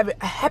you had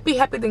a happy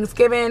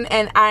Thanksgiving,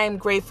 and I'm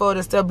grateful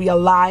to still be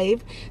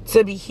alive,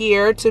 to be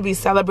here, to be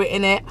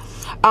celebrating it,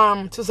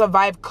 to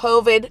survive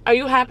COVID. Are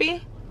you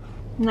happy?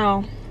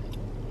 No.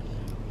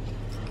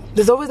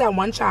 There's always that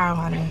one child,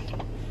 honey.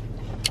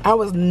 I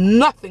was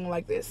nothing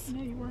like this.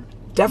 Yeah, you were.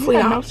 Definitely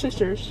You had not. no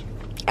sisters.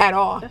 At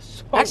all. That's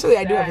so Actually,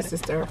 I do sad. have a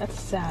sister. That's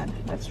sad.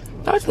 That's.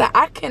 No, it's not.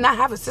 I cannot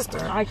have a sister.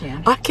 I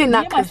can. I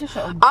cannot. Me and my sister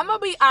are- I'm gonna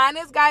be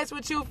honest, guys,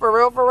 with you, for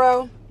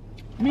real.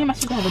 Me and my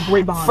sister have a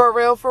great bond. For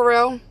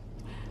real.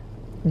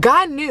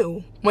 God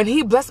knew when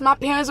he blessed my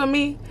parents with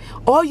me,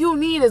 all you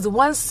need is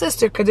one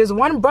sister, because there's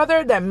one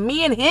brother that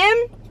me and him,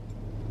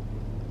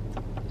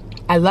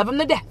 I love him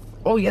to death.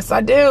 Oh, yes,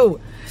 I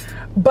do.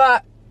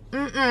 But,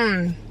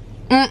 I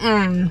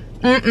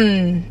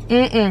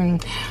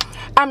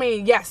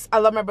mean, yes, I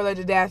love my brother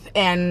to death,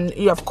 and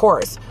yeah, of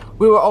course,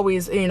 we will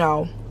always,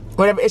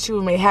 whatever issue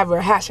we may have, we'll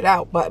hash it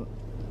out, but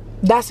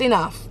that's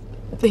enough.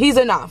 He's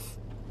enough.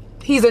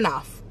 This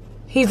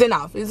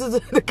is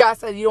the guy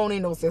said you don't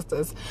need no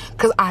sisters,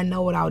 because I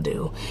know what I'll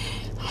do.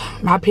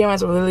 My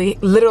parents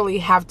literally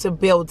have to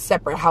build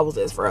separate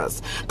houses for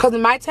us, because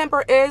my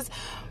temper is,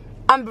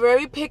 I'm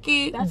very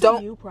picky. That's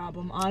don't a you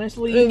problem,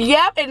 honestly.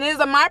 Yep, and it is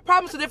my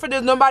problem. So different.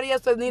 There's nobody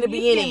else that need to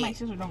be in it. My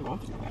sister don't go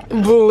through that.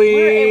 Please.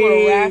 We're able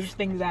to rash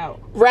things out.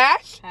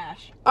 Rash?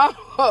 Hash. Oh.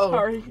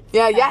 Sorry.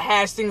 Yeah, y'all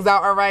hash things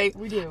out, all right?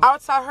 We do. I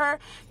would tell her,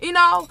 you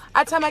know,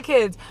 I tell my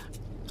kids,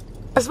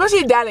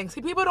 especially Darling.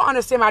 See, people don't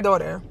understand my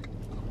daughter.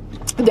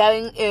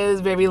 Darling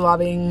is very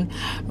loving,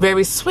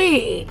 very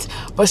sweet,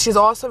 but she's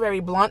also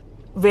very blunt,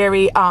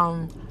 very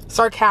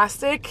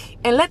sarcastic,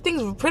 and let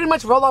things pretty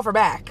much roll off her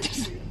back.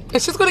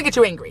 And she's gonna get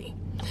you angry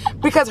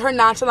because her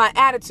nonchalant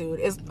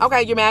attitude is,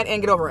 okay, you're mad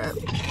and get over it.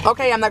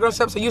 Okay, I'm not gonna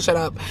shut up, so you shut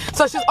up.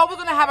 So she's always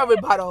gonna have a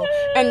rebuttal,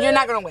 and you're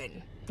not gonna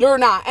win. You're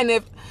not. And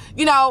if,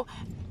 you know,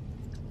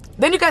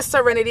 then you got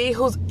Serenity,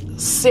 who's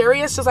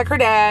serious, just like her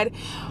dad.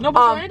 No,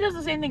 but Serenity does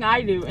the same thing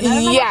I do, and I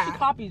don't know why she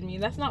copies me.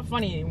 That's not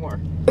funny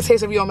anymore. It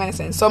tastes of your own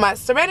medicine. So my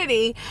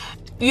Serenity,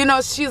 you know,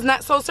 she's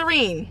not so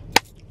serene.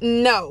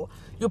 No,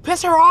 you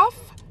piss her off,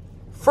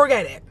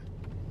 forget it,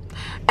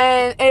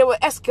 and it will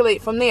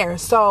escalate from there.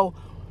 So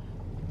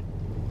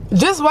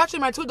just watching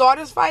my two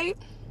daughters fight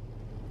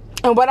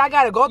and what I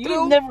gotta go through.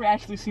 You've never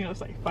actually seen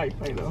us like fight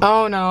though.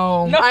 Oh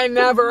no, I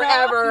never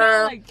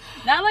ever.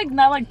 Not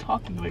like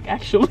talking, like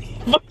actually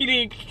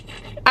fighting.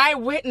 I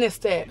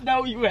witnessed it.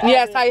 No, you haven't.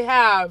 Yes, I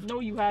have. No,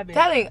 you haven't.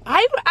 Darling,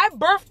 I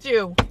birthed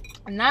you.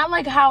 Not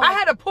like how I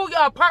had to pull you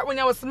apart when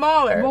I was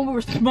smaller. When we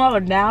were smaller.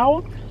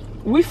 Now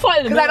we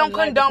fight. Because I don't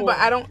condone, but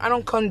I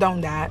don't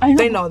condone that.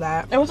 They know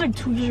that. It was like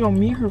 2 years ago.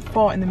 Me and her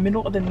fought in the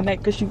middle of the night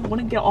because she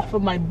wouldn't get off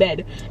of my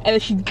bed, and then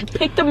she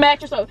picked the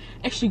mattress up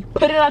and she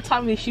put it on top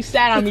of me. She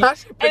sat on me, and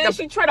then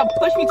she tried to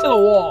push me to the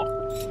wall.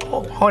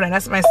 Oh, hold on,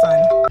 that's my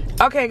son.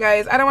 Okay,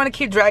 guys, I don't want to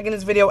keep dragging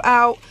this video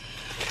out.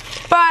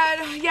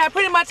 But yeah,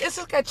 pretty much it's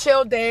just a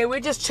chill day. We're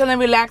just chilling,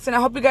 relaxing. I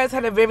hope you guys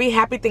had a very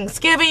happy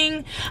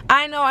Thanksgiving.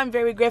 I know I'm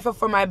very grateful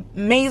for my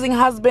amazing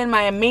husband,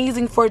 my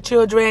amazing 4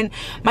 children,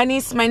 my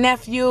niece, my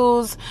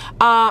nephews,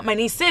 my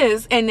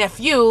nieces and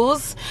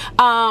nephews.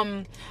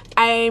 I'm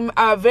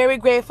very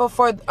grateful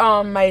for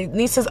my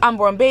niece's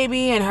unborn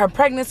baby and her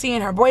pregnancy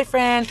and her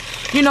boyfriend.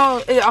 You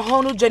know, a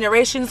whole new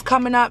generation's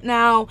coming up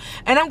now,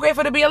 and I'm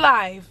grateful to be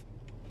alive.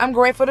 I'm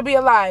grateful to be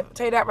alive. I'll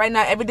tell you that right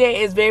now. Every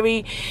day is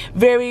very,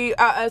 very,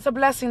 it's a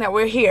blessing that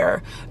we're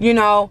here, you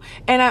know.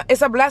 And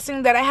it's a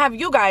blessing that I have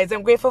you guys.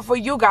 I'm grateful for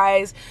you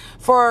guys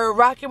for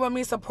rocking with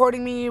me,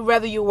 supporting me,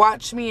 whether you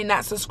watch me and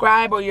not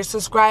subscribe or you're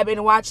subscribed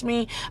and watch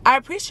me. I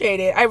appreciate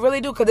it. I really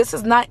do, because this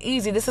is not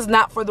easy. This is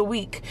not for the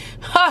weak.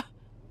 Huh.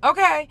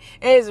 Okay,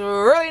 it's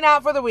really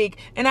not for the weak,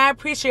 and I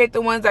appreciate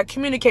the ones that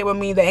communicate with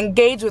me, that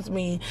engage with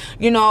me.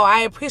 You know,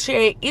 I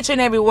appreciate each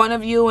and every one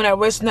of you, and I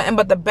wish nothing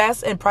but the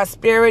best and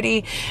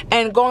prosperity,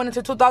 and going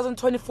into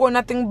 2024,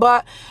 nothing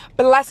but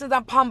blessings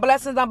upon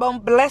blessings upon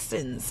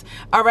blessings.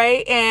 All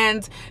right,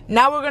 and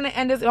now we're gonna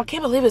end this. I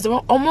can't believe it's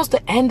almost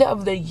the end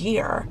of the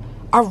year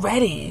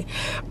already,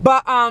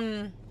 but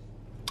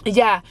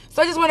yeah,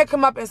 so I just want to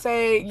come up and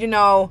say, you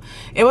know,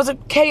 it was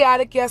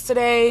chaotic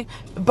yesterday,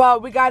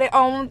 but we got it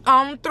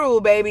on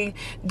through, baby.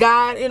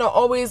 God, you know,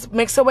 always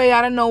makes a way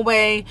out of no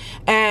way,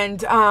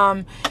 and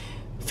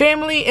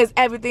family is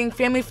everything.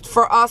 Family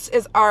for us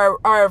is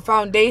our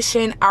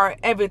foundation, our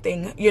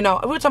everything. You know,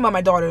 we were talking about my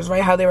daughters,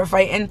 right? How they were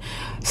fighting.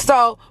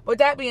 So with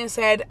that being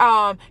said,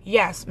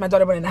 yes, my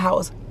daughter went in the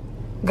house.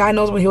 God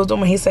knows what he was doing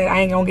when he said, I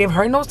ain't gonna give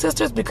her no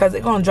sisters because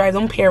they're gonna drive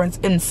them parents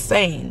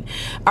insane.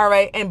 All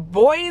right. And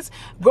boys,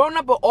 growing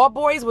up with all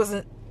boys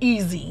wasn't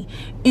easy.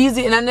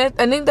 And I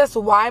think that's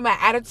why my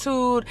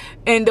attitude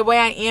and the way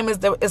I am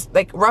is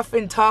like rough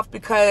and tough,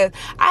 because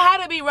I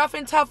had to be rough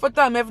and tough with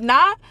them. If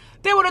not,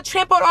 they would have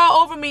trampled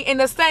all over me, in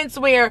the sense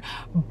where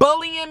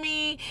bullying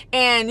me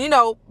and, you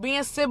know,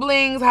 being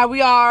siblings, how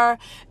we are.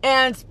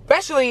 And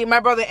especially my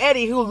brother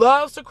Eddie, who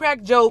loves to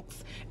crack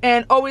jokes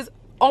and always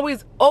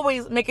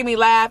making me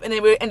laugh, and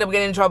then we end up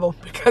getting in trouble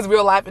because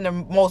we'll laugh in the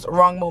most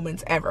wrong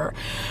moments ever.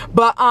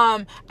 But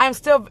I'm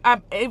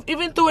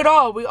even through it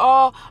all, we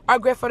all are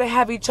grateful to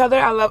have each other.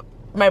 I love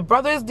my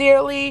brothers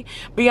dearly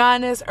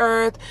beyond this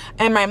earth,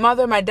 and my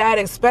mother, my dad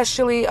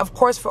especially, of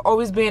course, for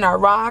always being our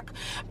rock,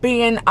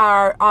 being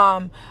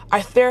our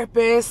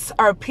therapist,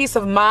 our peace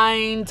of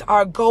mind,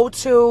 our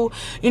go-to,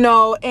 you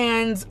know,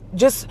 and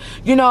just,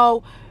 you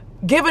know,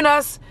 giving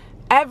us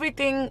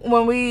everything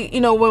when we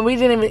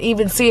didn't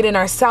even see it in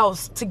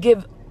ourselves, to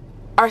give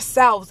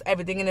ourselves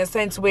everything, in a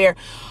sense where,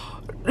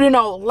 you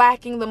know,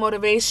 lacking the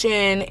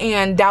motivation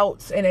and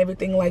doubts and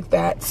everything like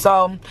that.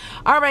 So,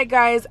 all right,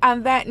 guys,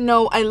 on that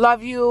note, I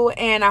love you,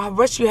 and I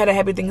wish you had a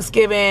happy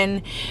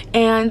Thanksgiving,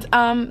 and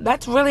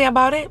that's really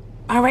about it.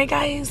 All right,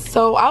 guys,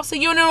 so I'll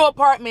see you in a new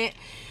apartment,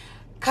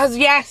 because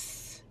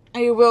yes,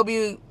 I will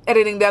be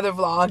editing the other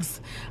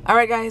vlogs. All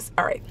right, guys.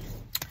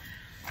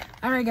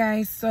 All right,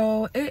 guys,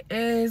 so it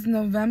is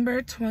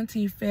November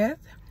 25th,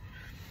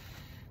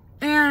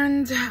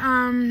 and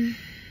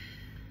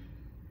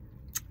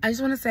I just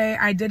want to say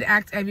I did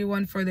ask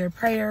everyone for their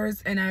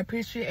prayers, and I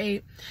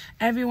appreciate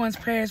everyone's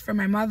prayers for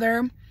my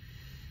mother.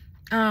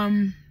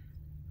 And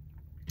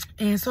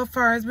so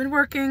far it's been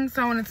working,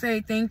 so I want to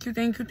say thank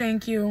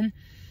you,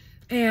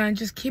 and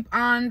just keep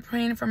on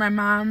praying for my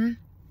mom.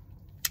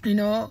 you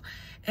know,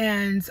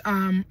 and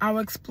I'll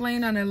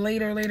explain on a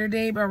later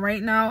date. But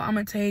right now, I'm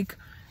gonna take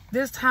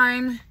this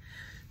time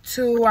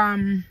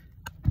to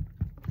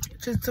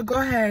just to go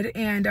ahead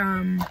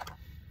and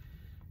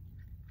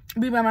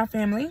be by my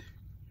family.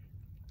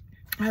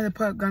 I had to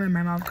put a gum in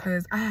my mouth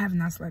because I have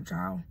not slept,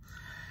 y'all.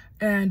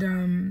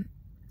 And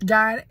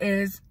God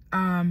is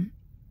gonna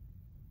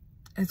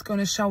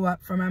show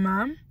up for my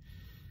mom.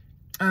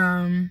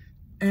 And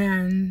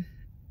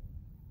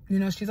you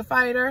know, she's a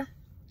fighter.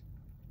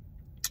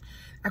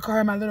 I call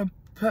her my little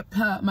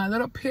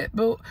pit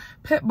bull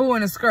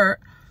in a skirt.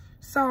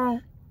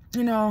 So,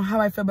 you know how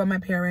I feel about my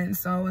parents,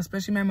 so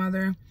especially my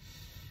mother.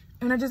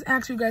 And I just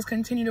ask you guys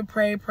continue to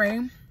pray.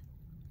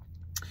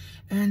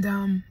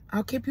 And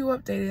I'll keep you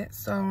updated.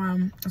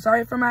 So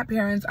sorry for my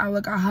parents. I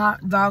look a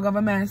hot dog of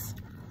a mess.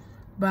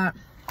 But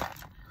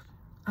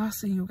I'll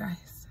see you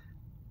guys.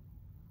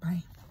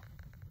 Bye.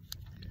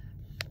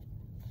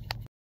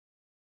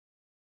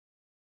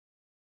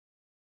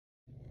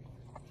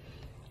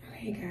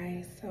 Okay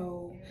guys,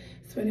 so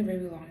it's been a very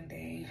long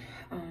day.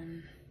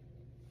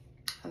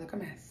 I look a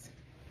mess.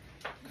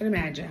 You can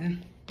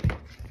imagine. Put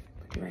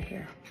it right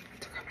here. I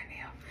took out my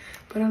nail.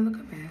 But I look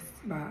a mess.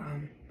 But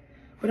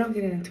we don't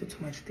get into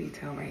too much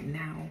detail right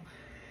now.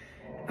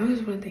 I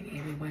just want to thank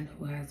everyone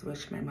who has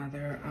wished my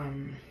mother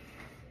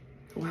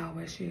well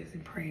wishes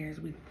and prayers.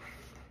 We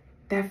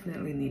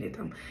definitely needed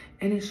them.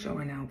 And it's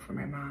showing out for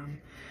my mom.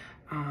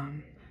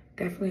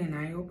 Definitely an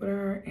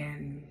eye-opener,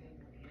 and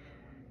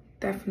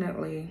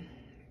definitely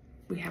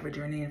we have a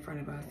journey in front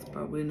of us,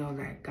 but we know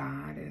that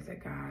God is a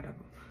God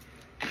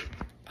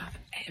of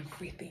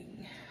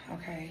everything,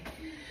 okay?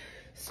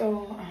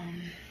 So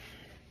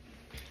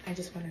I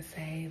just want to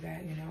say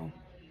that, you know,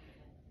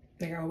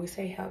 like I always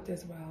say, health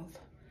is wealth.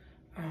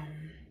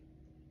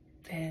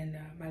 And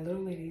my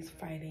little lady's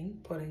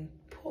fighting,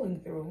 pulling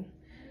through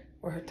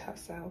with her tough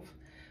self.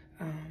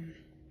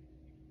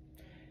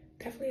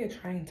 Definitely a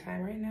trying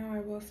time right now, I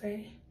will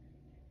say,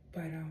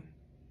 but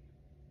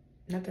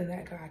nothing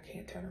that God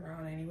can't turn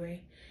around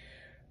anyway.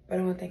 But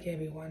I want to thank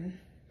everyone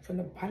from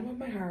the bottom of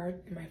my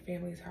heart and my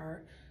family's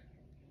heart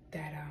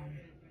that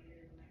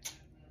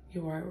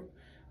you are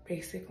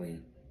basically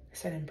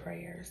sending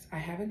prayers. I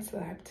haven't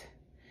slept.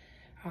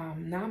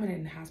 Now I'm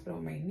in the hospital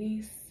with my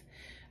niece.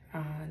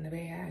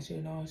 Nevaeh, as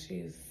you know,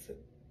 she's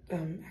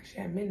actually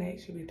at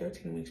midnight, she'll be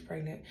 13 weeks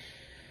pregnant.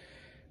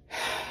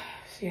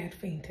 She had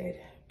fainted.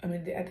 I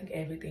mean, I think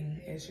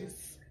everything is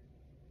just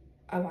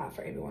a lot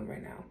for everyone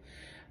right now.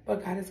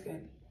 But God is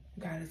good.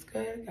 God is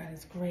good. God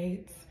is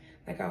great.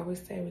 Like I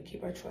always say, we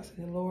keep our trust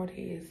in the Lord.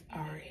 He is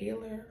our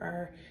healer,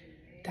 our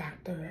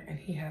doctor, and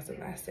he has the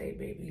last say,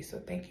 baby. So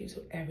thank you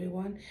to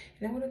everyone.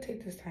 And I want to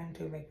take this time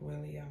to like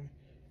really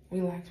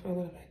relax for a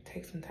little bit.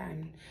 Take some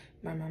time.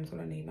 My mom's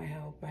going to need my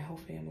help, my whole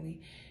family.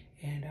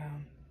 And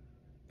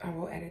I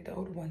will edit the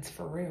old ones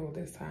for real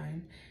this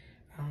time.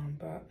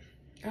 But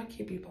I'll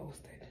keep you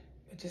posted.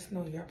 But just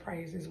know your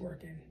prayers is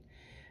working.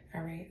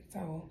 All right.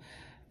 So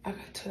I'll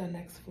get to the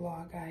next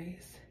vlog,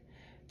 guys.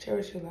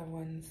 Cherish your loved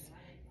ones.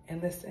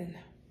 And listen,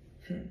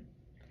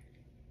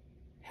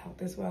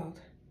 health is wealth.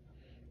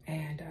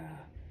 And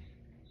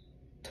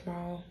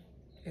tomorrow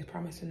is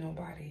promised to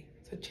nobody.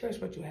 So cherish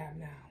what you have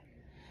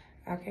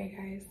now. Okay,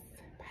 guys?